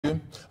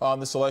you. On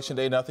this election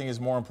day, nothing is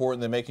more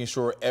important than making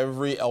sure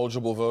every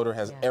eligible voter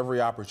has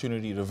every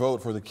opportunity to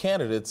vote for the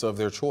candidates of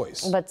their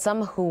choice. But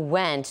some who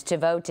went to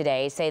vote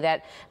today say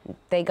that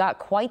they got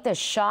quite the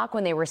shock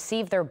when they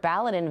received their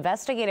ballot.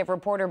 Investigative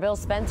reporter Bill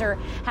Spencer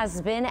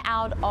has been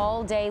out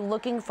all day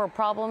looking for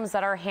problems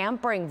that are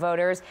hampering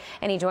voters,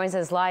 and he joins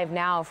us live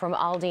now from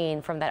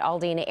Aldine, from that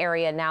Aldine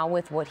area now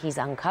with what he's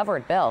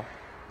uncovered. Bill.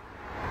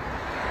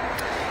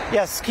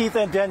 Yes, Keith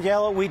and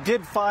Daniela, we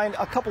did find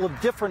a couple of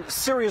different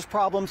serious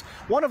problems,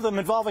 one of them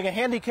involving a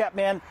handicapped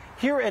man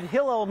here at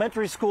Hill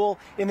Elementary School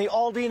in the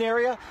Aldine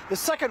area. The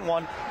second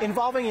one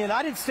involving a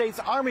United States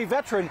Army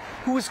veteran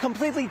who was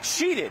completely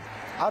cheated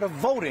out of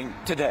voting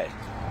today.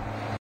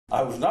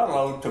 I was not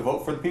allowed to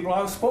vote for the people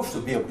I was supposed to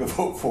be able to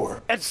vote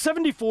for. At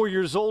 74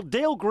 years old,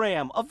 Dale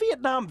Graham, a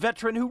Vietnam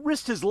veteran who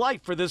risked his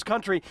life for this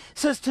country,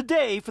 says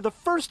today, for the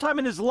first time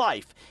in his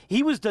life,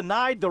 he was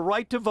denied the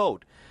right to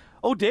vote.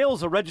 Oh,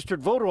 Dale's a registered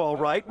voter, all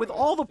right, with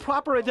all the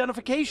proper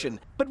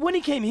identification. But when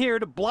he came here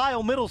to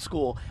Blyle Middle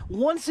School,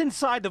 once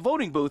inside the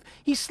voting booth,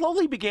 he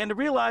slowly began to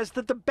realize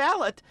that the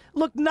ballot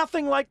looked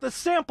nothing like the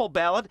sample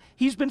ballot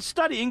he's been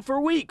studying for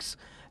weeks.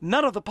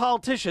 None of the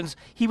politicians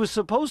he was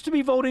supposed to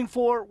be voting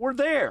for were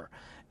there,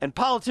 and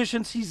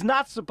politicians he's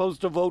not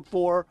supposed to vote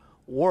for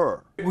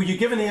were. Were you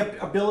given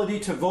the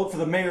ability to vote for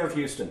the mayor of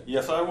Houston?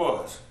 Yes, I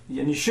was.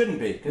 And you shouldn't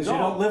be, because you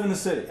don't live in the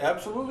city.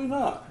 Absolutely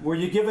not. Were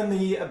you given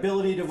the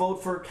ability to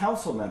vote for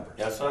council members?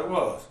 Yes, I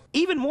was.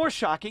 Even more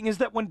shocking is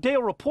that when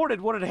Dale reported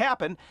what had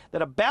happened,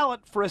 that a ballot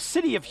for a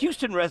city of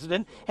Houston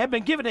resident had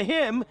been given to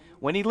him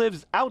when he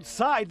lives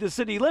outside the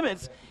city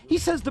limits, he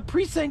says the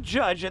precinct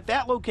judge at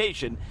that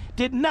location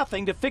did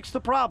nothing to fix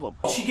the problem.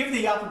 She gave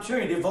you the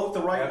opportunity to vote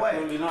the right way.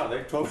 Absolutely not.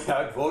 They told me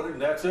I voted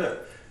and that's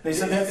it. They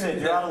said that's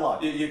it, you're out of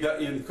luck. If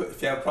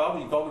you have a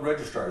problem, you call the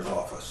registrar's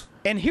office.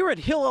 And here at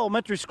Hill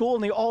Elementary School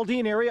in the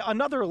Aldine area,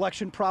 another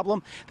election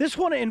problem, this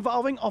one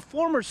involving a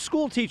former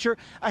school teacher,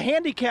 a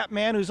handicapped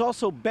man who's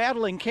also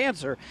battling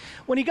cancer.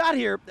 When he got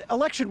here,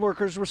 election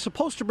workers were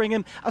supposed to bring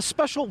him a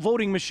special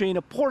voting machine,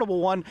 a portable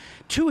one,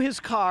 to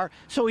his car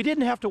so he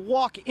didn't have to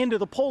walk into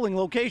the polling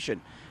location.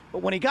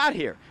 But when he got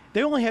here,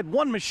 they only had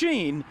one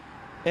machine,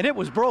 and it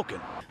was broken.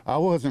 I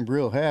wasn't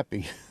real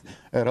happy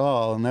at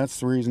all, and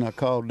that's the reason I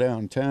called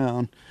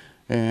downtown.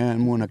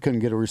 And when I couldn't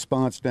get a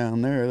response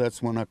down there,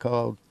 that's when I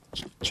called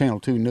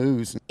Channel 2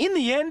 News. In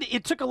the end,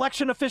 it took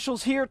election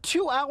officials here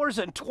 2 hours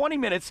and 20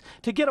 minutes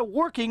to get a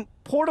working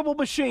portable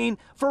machine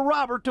for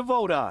Robert to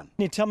vote on.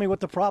 Can you tell me what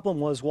the problem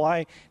was,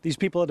 why these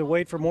people had to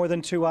wait for more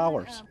than 2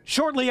 hours?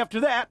 Shortly after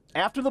that,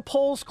 after the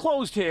polls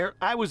closed here,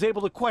 I was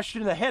able to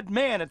question the head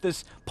man at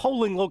this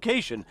polling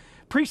location,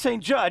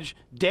 precinct judge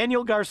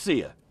Daniel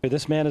Garcia.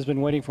 This man has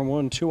been waiting for more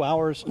than 2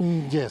 hours.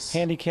 Yes.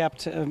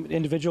 Handicapped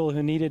individual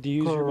who needed to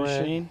use your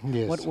machine.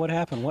 Yes. What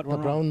happened? What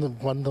went wrong?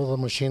 One of the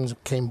machines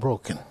came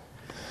broken,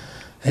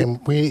 and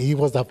they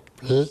were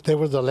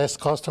the last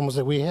customers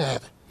that we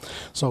had,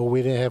 so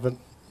we didn't have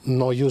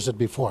no use it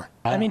before.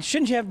 I mean,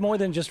 shouldn't you have more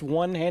than just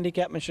one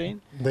handicap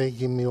machine? They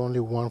give me only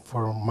one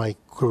for my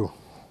crew.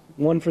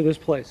 One for this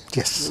place?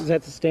 Yes. Is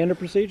that the standard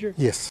procedure?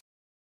 Yes.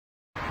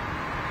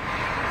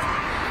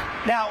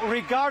 Now,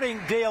 regarding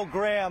Dale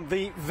Graham,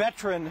 the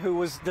veteran who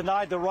was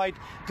denied the right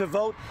to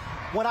vote,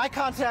 when I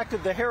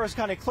contacted the Harris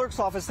County Clerk's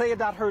office, they had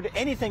not heard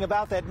anything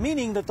about that,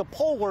 meaning that the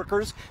poll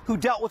workers who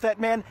dealt with that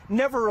man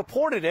never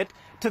reported it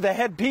to the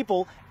head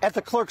people at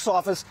the clerk's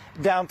office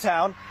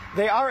downtown.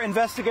 They are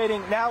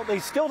investigating now. They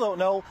still don't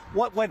know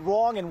what went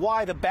wrong and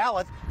why the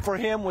ballot for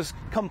him was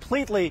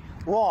completely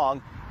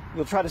wrong.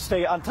 We'll try to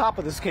stay on top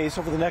of this case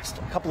over the next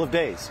couple of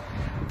days.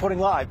 Reporting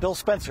live, Bill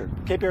Spencer,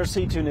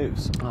 KPRC 2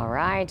 News. All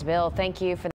right, Bill, thank you for